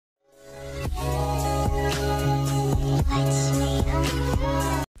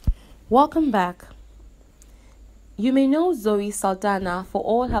Welcome back. You may know Zoe Saldana for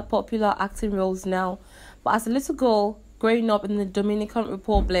all her popular acting roles now, but as a little girl growing up in the Dominican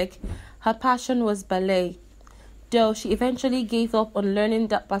Republic, her passion was ballet. Though she eventually gave up on learning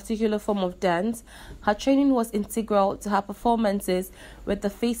that particular form of dance, her training was integral to her performances with the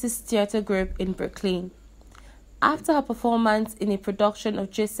Faces Theatre Group in Brooklyn. After her performance in a production of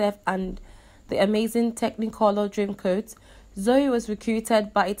Joseph and the Amazing Technicolor Dreamcoat, Zoe was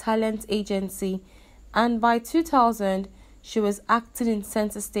recruited by a talent agency, and by 2000, she was acting in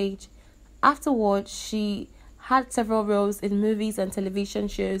center stage. Afterwards, she had several roles in movies and television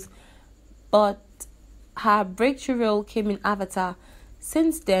shows, but her breakthrough role came in Avatar.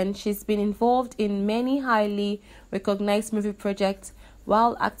 Since then, she's been involved in many highly recognized movie projects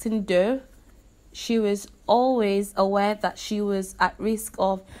while acting, though she was always aware that she was at risk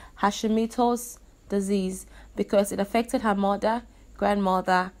of Hashimoto's disease because it affected her mother,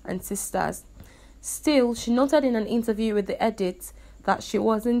 grandmother, and sisters. Still, she noted in an interview with The Edit that she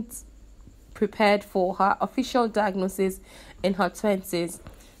wasn't prepared for her official diagnosis in her 20s.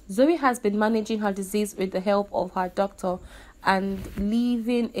 Zoe has been managing her disease with the help of her doctor and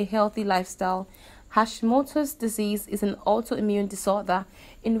living a healthy lifestyle. Hashimoto's disease is an autoimmune disorder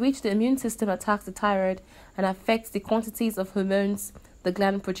in which the immune system attacks the thyroid and affects the quantities of hormones the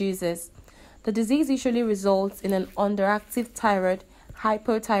gland produces. The disease usually results in an underactive thyroid,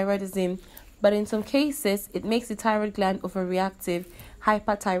 hypothyroidism, but in some cases, it makes the thyroid gland overreactive,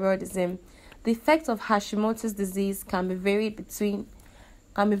 hyperthyroidism. The effect of Hashimoto's disease can be varied because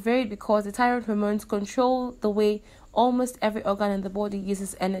the thyroid hormones control the way almost every organ in the body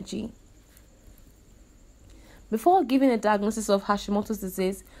uses energy. Before giving a diagnosis of Hashimoto's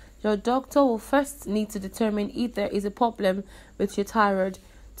disease, your doctor will first need to determine if there is a problem with your thyroid.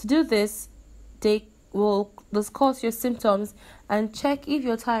 To do this, they will discuss your symptoms and check if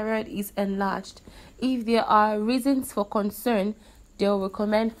your thyroid is enlarged. If there are reasons for concern, they will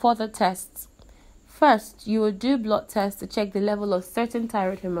recommend further tests. First, you will do blood tests to check the level of certain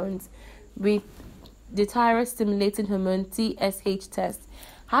thyroid hormones with the thyroid-stimulating hormone TSH test.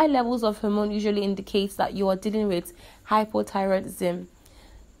 High levels of hormone usually indicates that you are dealing with hypothyroidism.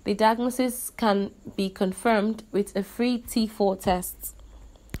 The diagnosis can be confirmed with a free T4 test.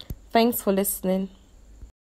 Thanks for listening.